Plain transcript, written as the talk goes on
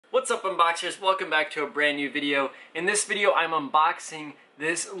What's up, unboxers? Welcome back to a brand new video. In this video I'm unboxing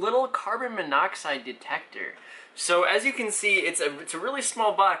this little carbon monoxide detector. So as you can see, it's a really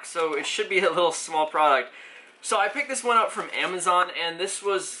small box, so it should be a little small product. So I picked this one up from Amazon, and this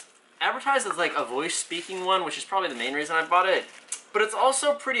was advertised as like a voice speaking one, which is probably the main reason I bought it. But it's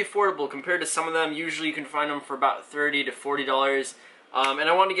also pretty affordable compared to some of them. Usually you can find them for about $30 to $40. And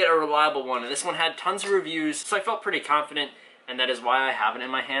I wanted to get a reliable one, and this one had tons of reviews, so I felt pretty confident, and that is why I have it in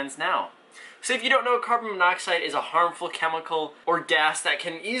my hands now. So if you don't know, carbon monoxide is a harmful chemical or gas that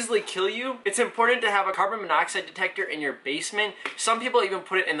can easily kill you. It's important to have a carbon monoxide detector in your basement. Some people even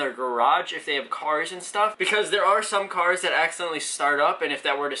put it in their garage if they have cars and stuff, because there are some cars that accidentally start up, and if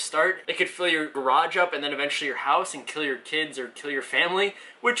that were to start, it could fill your garage up and then eventually your house and kill your kids or kill your family,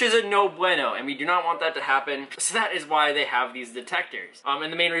 which is a no bueno, and we do not want that to happen. So that is why they have these detectors.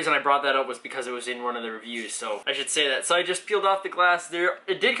 And the main reason I brought that up was because it was in one of the reviews, so I should say that. So I just peeled off the glass there.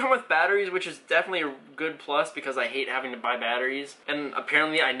 It did come with batteries, which is definitely a good plus because I hate having to buy batteries, and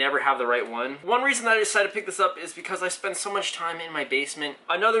apparently I never have the right one. One reason that I decided to pick this up is because I spend so much time in my basement.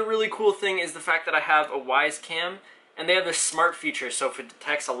 Another really cool thing is the fact that I have a Wise Cam, and they have this smart feature, so if it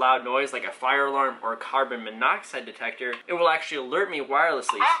detects a loud noise like a fire alarm or a carbon monoxide detector, it will actually alert me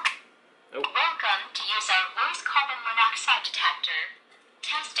wirelessly. Welcome to use our voice carbon monoxide detector.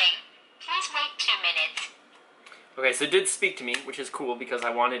 Testing. Please wait 2 minutes. Okay, so it did speak to me, which is cool because I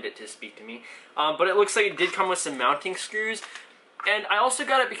wanted it to speak to me. But it looks like it did come with some mounting screws. And I also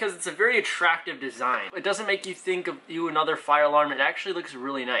got it because it's a very attractive design. It doesn't make you think of another fire alarm. It actually looks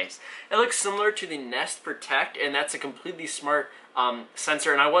really nice. It looks similar to the Nest Protect, and that's a completely smart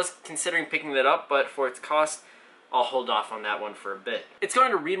sensor. And I was considering picking that up, but for its cost, I'll hold off on that one for a bit. It's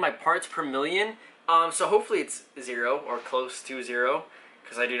going to read my parts per million, so hopefully it's 0 or close to 0.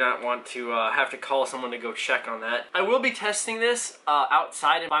 Because I do not want to have to call someone to go check on that. I will be testing this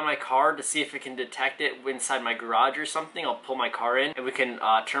outside by my car to see if it can detect it inside my garage or something. I'll pull my car in and we can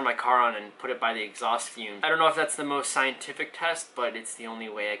turn my car on and put it by the exhaust fume. I don't know if that's the most scientific test, but it's the only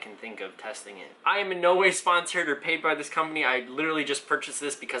way I can think of testing it. I am in no way sponsored or paid by this company. I literally just purchased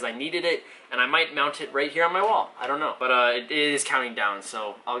this because I needed it, and I might mount it right here on my wall. I don't know. But it is counting down,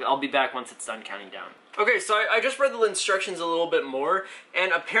 so I'll be back once it's done counting down. Okay, so I just read the instructions a little bit more,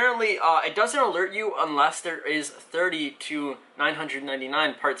 and apparently it doesn't alert you unless there is 30 to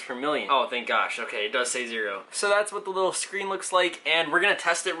 999 parts per million. Oh, thank gosh. Okay, it does say 0. So that's what the little screen looks like, and we're going to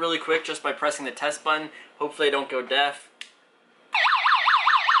test it really quick just by pressing the test button. Hopefully I don't go deaf.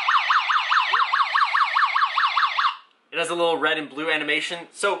 It has a little red and blue animation,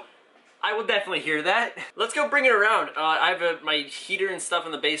 so I will definitely hear that. Let's go bring it around. I have my heater and stuff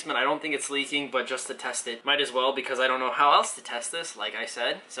in the basement. I don't think it's leaking, but just to test it, might as well, because I don't know how else to test this, like I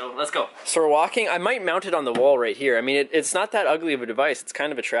said. So let's go. So we're walking. I might mount it on the wall right here. I mean, it's not that ugly of a device. It's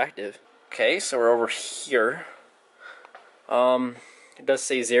kind of attractive. Okay, so we're over here. It does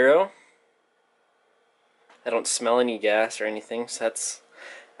say 0. I don't smell any gas or anything, so that's,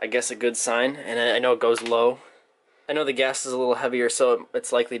 I guess, a good sign. And I know it goes low. I know the gas is a little heavier, so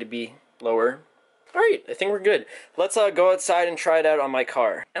it's likely to be lower. Alright, I think we're good. Let's go outside and try it out on my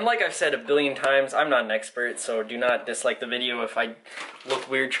car. And like I've said a billion times, I'm not an expert, so do not dislike the video if I look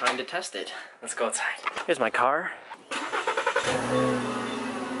weird trying to test it. Let's go outside. Here's my car.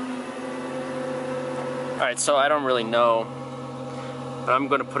 Alright, so I don't really know, but I'm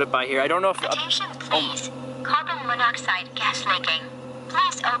going to put it by here. I don't know if... Attention, please. Carbon monoxide gas leaking.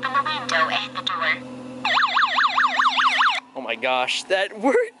 Please open the window and the door. Oh my gosh, that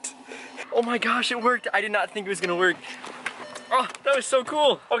worked! Oh my gosh, it worked! I did not think it was gonna work. Oh, that was so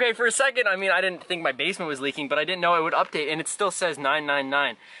cool! Okay, for a second, I mean, I didn't think my basement was leaking, but I didn't know it would update, and it still says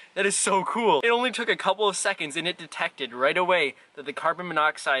 999. That is so cool! It only took a couple of seconds, and it detected right away that the carbon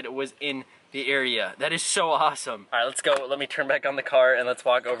monoxide was in the area. That is so awesome. Alright, let's go. Let me turn back on the car, and let's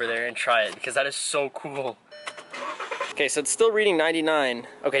walk over there and try it, because that is so cool. Okay, so it's still reading 99.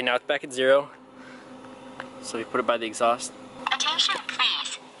 Okay, now it's back at 0. So we put it by the exhaust. Attention,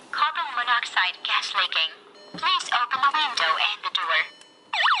 please. Carbon monoxide gas leaking. Please open the window and the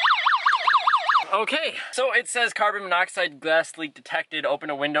door. Okay, so it says carbon monoxide gas leak detected. Open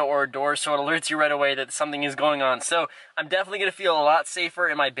a window or a door so it alerts you right away that something is going on. So I'm definitely going to feel a lot safer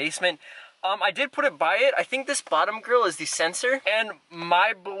in my basement. I did put it by it. I think this bottom grill is the sensor, and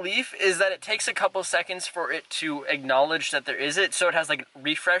my belief is that it takes a couple seconds for it to acknowledge that there is it, so it has like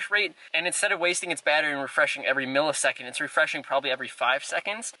refresh rate, and instead of wasting its battery and refreshing every millisecond, it's refreshing probably every 5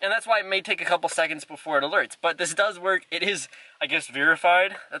 seconds, and that's why it may take a couple seconds before it alerts. But this does work. It is, I guess,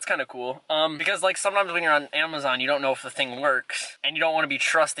 verified. That's kind of cool. Because like sometimes when you're on Amazon, you don't know if the thing works, and you don't want to be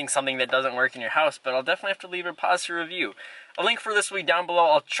trusting something that doesn't work in your house, but I'll definitely have to leave a positive review. A link for this will be down below.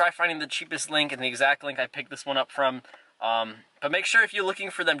 I'll try finding the cheapest link and the exact link I picked this one up from. But make sure if you're looking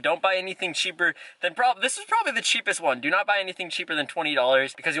for them, don't buy anything cheaper than this is probably the cheapest one. Do not buy anything cheaper than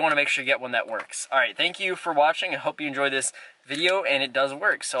 $20 because you want to make sure you get one that works. All right, thank you for watching. I hope you enjoyed this video and it does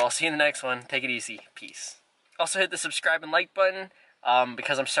work. So I'll see you in the next one. Take it easy. Peace. Also hit the subscribe and like button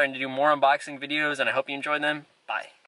because I'm starting to do more unboxing videos and I hope you enjoy them. Bye.